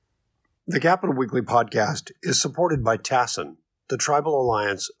The Capital Weekly podcast is supported by TASIN, the Tribal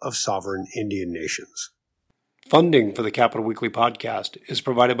Alliance of Sovereign Indian Nations. Funding for the Capital Weekly podcast is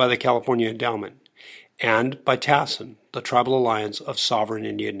provided by the California Endowment and by TASIN, the Tribal Alliance of Sovereign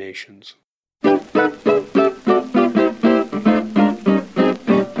Indian Nations.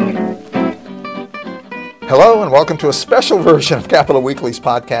 Hello and welcome to a special version of Capital Weekly's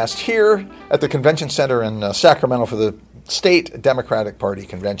podcast here at the Convention Center in Sacramento for the State Democratic Party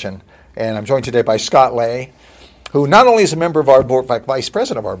Convention. And I'm joined today by Scott Lay, who not only is a member of our board, like vice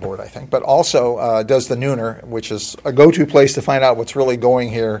president of our board, I think, but also does the Nooner, which is a go-to place to find out what's really going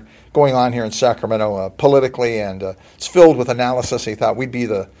on here in Sacramento politically, and it's filled with analysis. He thought he'd be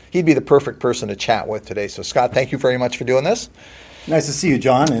the perfect person to chat with today. So, Scott, thank you very much for doing this. Nice to see you,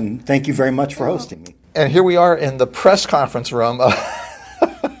 John, and thank you very much for hosting me. And here we are in the press conference room.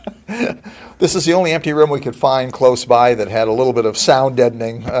 This is the only empty room we could find close by that had a little bit of sound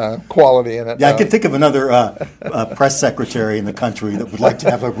deadening quality in it. Yeah, I can think of another press secretary in the country that would like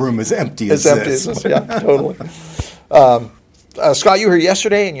to have a room as empty as this. As empty as this, yeah, totally. Scott, you were here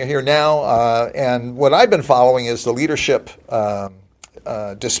yesterday and you're here now. And what I've been following is the leadership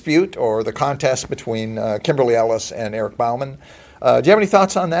dispute or the contest between Kimberly Ellis and Eric Bauman. Do you have any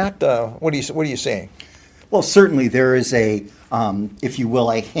thoughts on that? What are you seeing? Well, certainly there is a, if you will,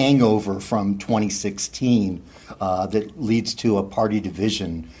 a hangover from 2016 that leads to a party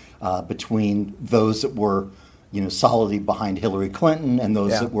division between those that were, solidly behind Hillary Clinton and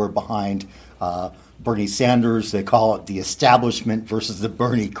those that were behind Bernie Sanders. They call it the establishment versus the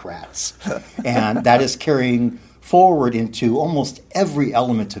Bernie-crats. And that is carrying forward into almost every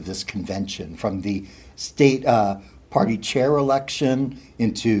element of this convention, from the state party chair election,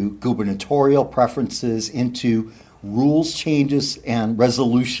 into gubernatorial preferences, into rules changes and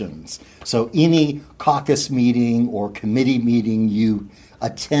resolutions. So any caucus meeting or committee meeting you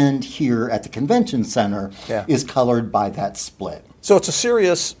attend here at the convention center is colored by that split. So it's a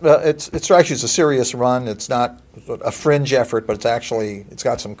serious, it's a serious run. It's not a fringe effort, but it's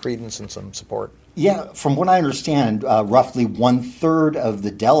got some credence and some support. Yeah, from what I understand, roughly 1/3 of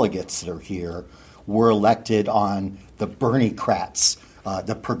the delegates that are here were elected on the Bernie-crats,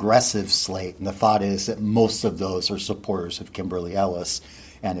 the progressive slate. And the thought is that most of those are supporters of Kimberly Ellis.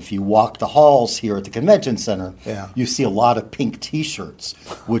 And if you walk the halls here at the convention center, you see a lot of pink T-shirts,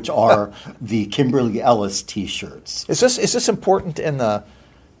 which are the Kimberly Ellis T-shirts. Is this important in the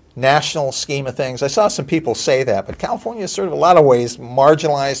national scheme of things? I saw some people say that, but California is sort of, a lot of ways,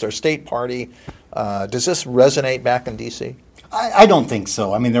 marginalized our state party. Does this resonate back in D.C.? I don't think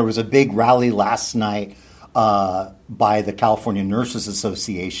so. I mean, there was a big rally last night by the California Nurses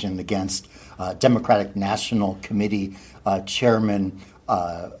Association against Democratic National Committee Chairman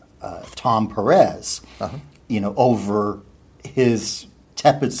Tom Perez, over his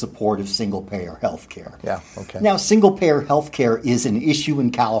tepid support of single-payer health care. Yeah, okay. Now, single-payer health care is an issue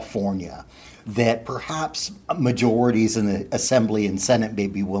in California that perhaps majorities in the Assembly and Senate may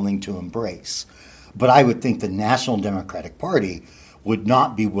be willing to embrace. But I would think the National Democratic Party would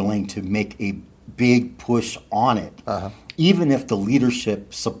not be willing to make a big push on it, even if the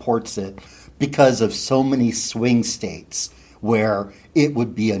leadership supports it, because of so many swing states where it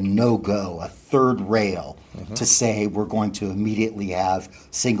would be a no-go, a third rail, to say we're going to immediately have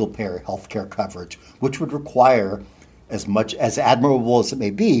single-payer health care coverage, which would require, as much as admirable as it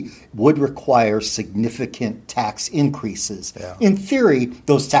may be, would require significant tax increases. Yeah. In theory,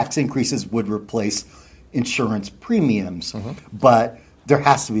 those tax increases would replace insurance premiums, but there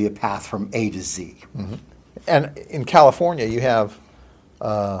has to be a path from A to Z. And in California, you have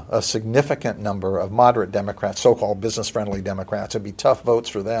a significant number of moderate Democrats, so-called business-friendly Democrats. It'd be tough votes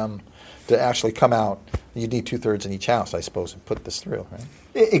for them to actually come out. You need 2/3 in each house, I suppose, and put this through, right?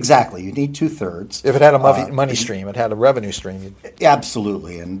 Exactly. You need 2/3. If it had a money stream, it had a revenue stream.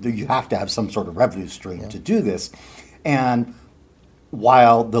 Absolutely. And you have to have some sort of revenue stream to do this. And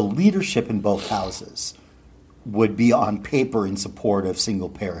while the leadership in both houses would be on paper in support of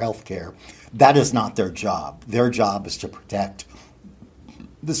single-payer health care, that is not their job. Their job is to protect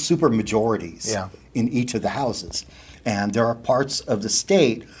the supermajorities in each of the houses. And there are parts of the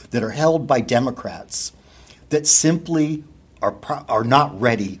state that are held by Democrats that simply are not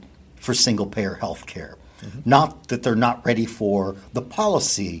ready for single-payer health care. Not that they're not ready for the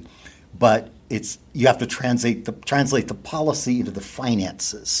policy, but you have to translate the policy into the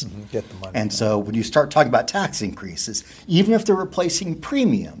finances. Get the money. And so when you start talking about tax increases, even if they're replacing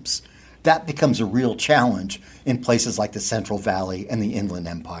premiums, that becomes a real challenge in places like the Central Valley and the Inland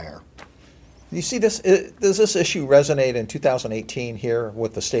Empire. You see this? Does this issue resonate in 2018 here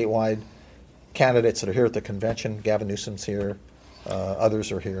with the statewide candidates that are here at the convention? Gavin Newsom's here.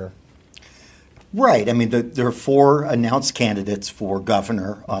 Others are here. Right. I mean, there are 4 announced candidates for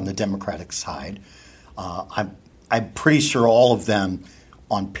governor on the Democratic side. I'm pretty sure all of them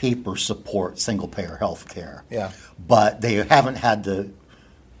on paper support single-payer health care. Yeah. But they haven't had the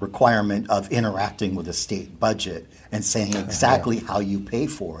requirement of interacting with the state budget and saying exactly how you pay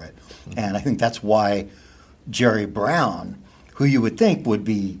for it. And I think that's why Jerry Brown, who you would think would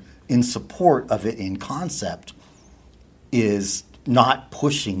be in support of it in concept, is not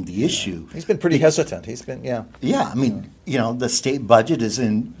pushing the issue. He's been pretty hesitant. He's been, Yeah, I mean, the state budget is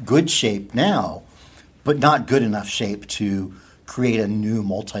in good shape now, but not good enough shape to create a new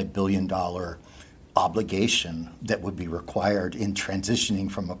multi-billion-dollar obligation that would be required in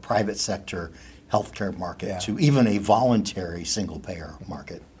transitioning from a private sector healthcare market to even a voluntary single-payer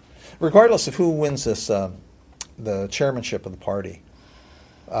market. Regardless of who wins this, the chairmanship of the party,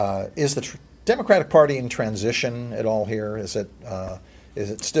 is the Democratic Party in transition at all here? Is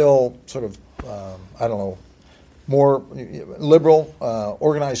it still sort of, I don't know, more liberal,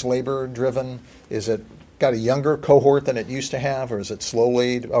 organized labor driven? Is it got a younger cohort than it used to have, or is it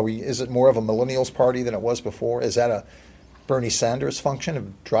slowly? Is it more of a millennials party than it was before? Is that a Bernie Sanders function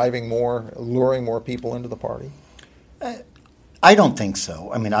of driving more, luring more people into the party? I don't think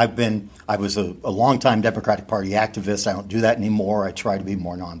so. I mean, I was a longtime Democratic Party activist. I don't do that anymore. I try to be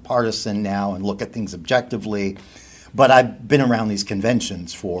more nonpartisan now and look at things objectively. But I've been around these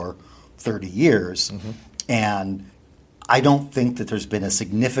conventions for 30 years, and I don't think that there's been a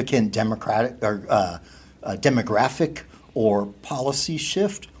significant demographic or policy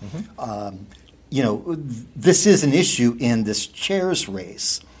shift. This is an issue in this chair's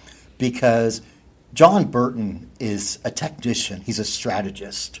race because John Burton is a technician. He's a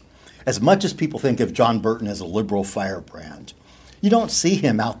strategist. As much as people think of John Burton as a liberal firebrand, you don't see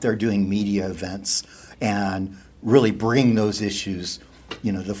him out there doing media events and really bring those issues,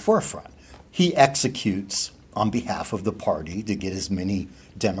 to the forefront. He executes on behalf of the party to get as many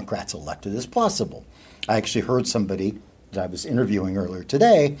Democrats elected as possible. I actually heard somebody that I was interviewing earlier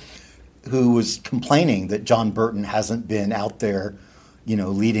today who was complaining that John Burton hasn't been out there,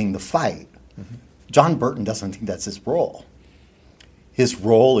 leading the fight. John Burton doesn't think that's his role. His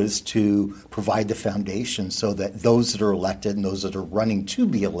role is to provide the foundation so that those that are elected and those that are running to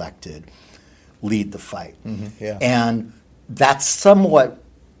be elected lead the fight. And that's somewhat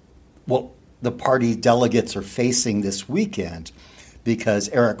what the party delegates are facing this weekend, because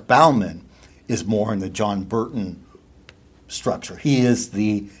Eric Bauman is more in the John Burton structure. He is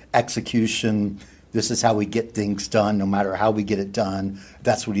the execution. This is how we get things done, no matter how we get it done.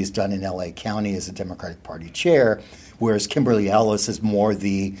 That's what he's done in L.A. County as a Democratic Party chair, whereas Kimberly Ellis is more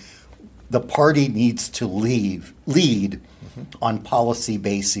the party needs to lead on policy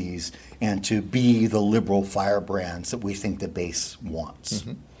bases and to be the liberal firebrands that we think the base wants.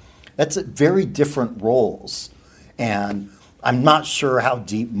 That's very different roles. And I'm not sure how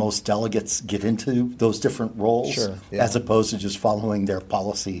deep most delegates get into those different roles, as opposed to just following their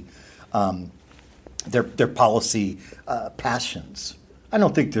policy their policy passions. I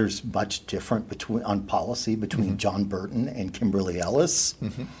don't think there's much different on policy between John Burton and Kimberly Ellis.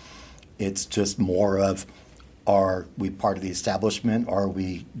 It's just more of, are we part of the establishment, or are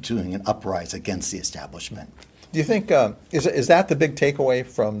we doing an uprise against the establishment? Do you think, is that the big takeaway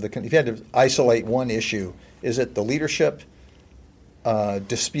from if you had to isolate one issue, is it the leadership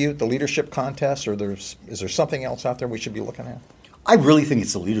dispute, the leadership contest, or is there something else out there we should be looking at? I really think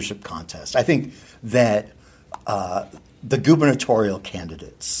it's the leadership contest. I think that the gubernatorial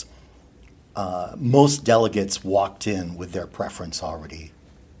candidates, most delegates walked in with their preference already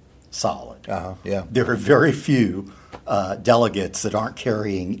solid. There are very few delegates that aren't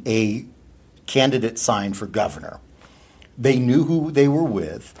carrying a candidate sign for governor. They knew who they were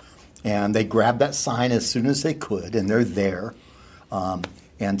with, and they grabbed that sign as soon as they could, and they're there.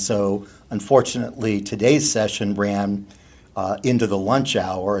 And so, unfortunately, today's session ran into the lunch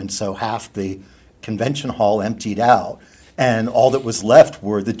hour, and so half the convention hall emptied out, and all that was left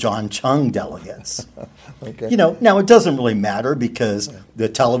were the John Chung delegates. Now it doesn't really matter because the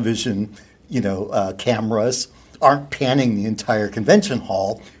television, cameras aren't panning the entire convention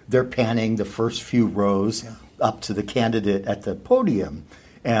hall. They're panning the first few rows up to the candidate at the podium,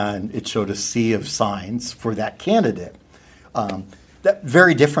 and it showed a sea of signs for that candidate. That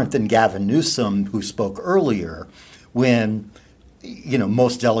very different than Gavin Newsom, who spoke earlier, when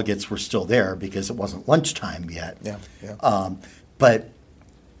most delegates were still there because it wasn't lunchtime yet. But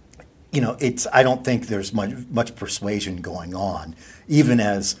I don't think there's much persuasion going on, even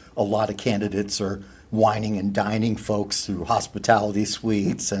as a lot of candidates are wining and dining folks through hospitality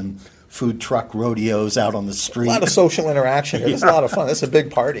suites and food truck rodeos out on the street. A lot of social interaction. It's a lot of fun. It's a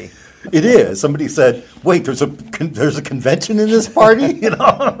big party. It is. Somebody said, "Wait, there's a convention in this party," you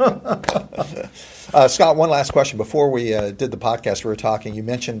know. Scott, one last question. Before we did the podcast, we were talking. You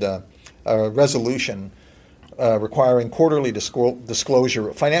mentioned a resolution requiring quarterly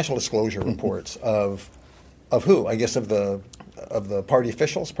disclosure, financial disclosure reports of who? I guess of the party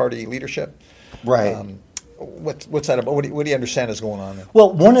officials, party leadership. Right. What's that about? What do you understand is going on there?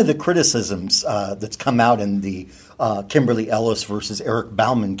 Well, one of the criticisms that's come out in the Kimberly Ellis versus Eric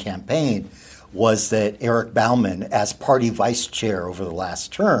Bauman campaign was that Eric Bauman, as party vice chair over the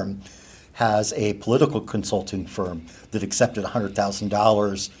last term, has a political consulting firm that accepted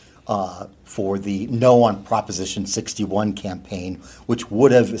 $100,000 for the No on Proposition 61 campaign, which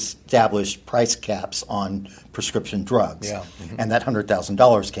would have established price caps on prescription drugs. Yeah. Mm-hmm. And that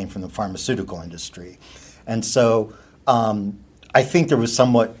 $100,000 came from the pharmaceutical industry. And so I think there was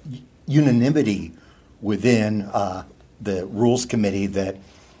somewhat unanimity within the Rules Committee that,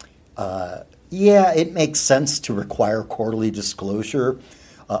 it makes sense to require quarterly disclosure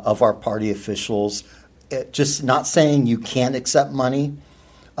of our party officials. Just not saying you can't accept money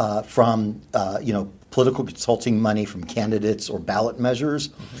from, political consulting money from candidates or ballot measures,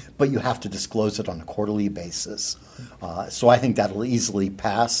 but you have to disclose it on a quarterly basis. So I think that'll easily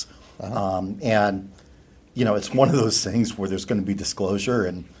pass. And it's one of those things where there's going to be disclosure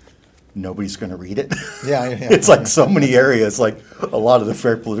and nobody's going to read it. Yeah. It's like so many areas, like a lot of the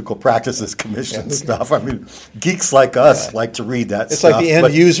Fair Political Practices Commission stuff. I mean, geeks like us like to read that it's stuff. It's like the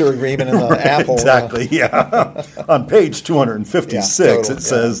end user agreement in the right, Apple. Exactly, yeah. On page 256, it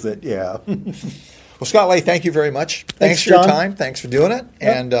says that, Well, Scott Lay, thank you very much. Thanks for John. your time. Thanks for doing it.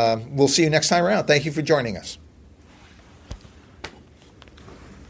 Yep. And we'll see you next time around. Thank you for joining us.